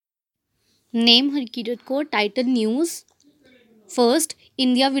Name Harkirat Kaur. Title News. First,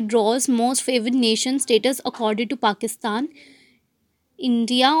 India withdraws most favored nation status accorded to Pakistan.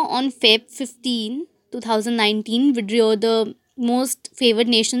 India on Feb 15, 2019 withdrew the most favored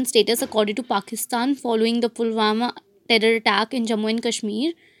nation status accorded to Pakistan following the Pulwama terror attack in Jammu and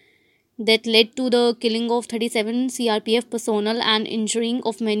Kashmir that led to the killing of 37 CRPF personnel and injuring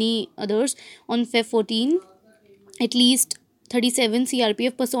of many others. On Feb 14, at least 37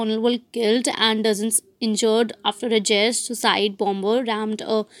 CRPF personnel were killed and dozens injured after a jet suicide bomber rammed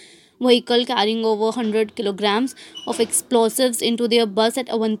a vehicle carrying over 100 kilograms of explosives into their bus at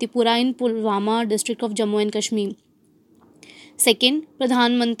Avantipura in Pulwama district of Jammu and Kashmir. Second,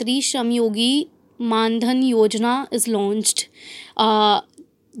 Pradhan Mantri Shram Yogi Mandhan Yojana is launched. Uh,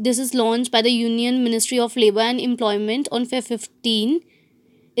 this is launched by the Union Ministry of Labour and Employment on Feb 15.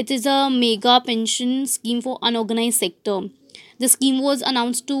 It is a mega pension scheme for unorganized sector. The scheme was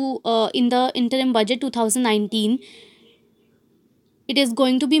announced to in the interim budget 2019. It is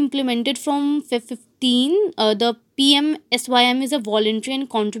going to be implemented from Feb 15. The PMSYM is a voluntary and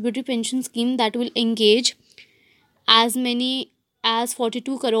contributory pension scheme that will engage as many as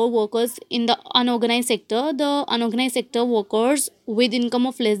 42 crore workers in the unorganized sector. The unorganized sector workers with income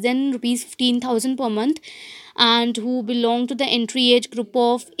of less than rupees 15,000 per month and who belong to the entry age group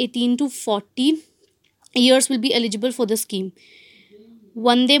of 18 to 40 years will be eligible for the scheme.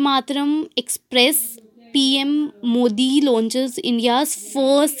 Vande Mataram Express. PM Modi launches India's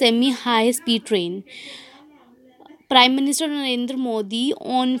first semi high speed train. Prime Minister Narendra Modi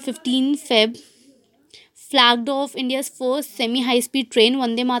on 15 Feb flagged off India's first semi high speed train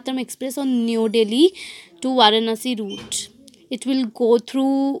Vande Mataram Express on New Delhi to Varanasi route. It will go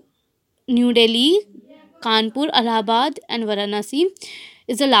through New Delhi, Kanpur, Allahabad, and Varanasi.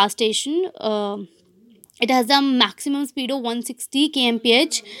 Is the last station. It has a maximum speed of 160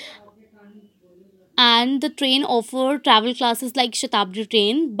 kmph, and the train offer travel classes like Shatabdi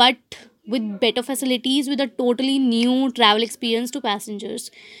train, but with better facilities, with a totally new travel experience to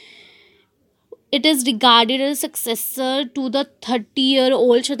passengers. It is regarded as a successor to the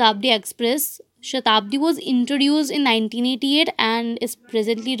 30-year-old Shatabdi Express. Shatabdi was introduced in 1988 and is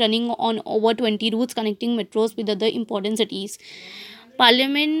presently running on over 20 routes connecting metros with other important cities.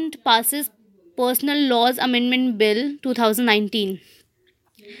 Parliament passes Personal Laws Amendment Bill 2019.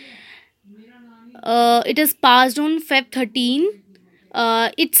 It is passed on Feb 13.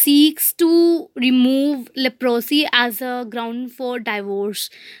 It seeks to remove leprosy as a ground for divorce.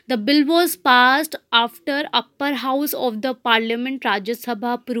 The bill was passed after upper house of the parliament Rajya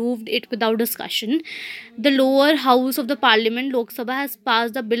Sabha approved it without discussion. The lower house of the parliament Lok Sabha has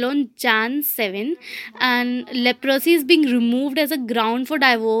passed the bill on Jan 7, and leprosy is being removed as a ground for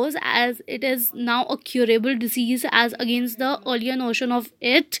divorce as it is now a curable disease as against the earlier notion of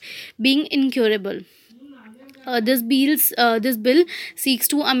it being incurable. This bill seeks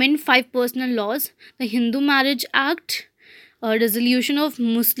to amend five personal laws: the Hindu Marriage Act, Resolution of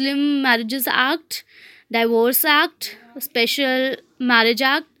Muslim Marriages Act, Divorce Act, Special Marriage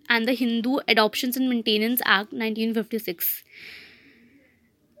Act, and the Hindu Adoptions and Maintenance Act 1956.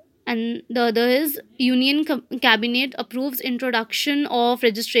 And the other is Cabinet approves introduction of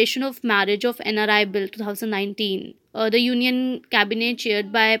registration of marriage of NRI Bill 2019. The Union Cabinet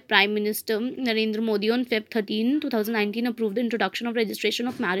chaired by Prime Minister Narendra Modi on Feb 13, 2019 approved the introduction of registration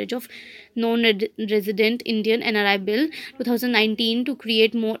of marriage of non-resident Indian NRI Bill 2019 to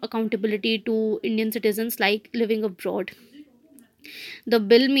create more accountability to Indian citizens like living abroad. The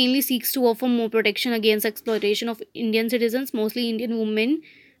bill mainly seeks to offer more protection against exploitation of Indian citizens, mostly Indian women,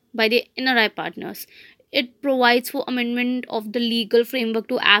 by their NRI partners. It provides for amendment of the legal framework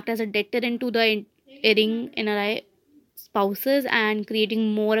to act as a deterrent to the erring NRI spouses and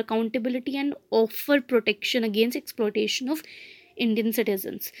creating more accountability and offer protection against exploitation of Indian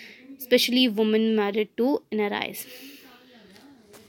citizens, especially women married to NRIs.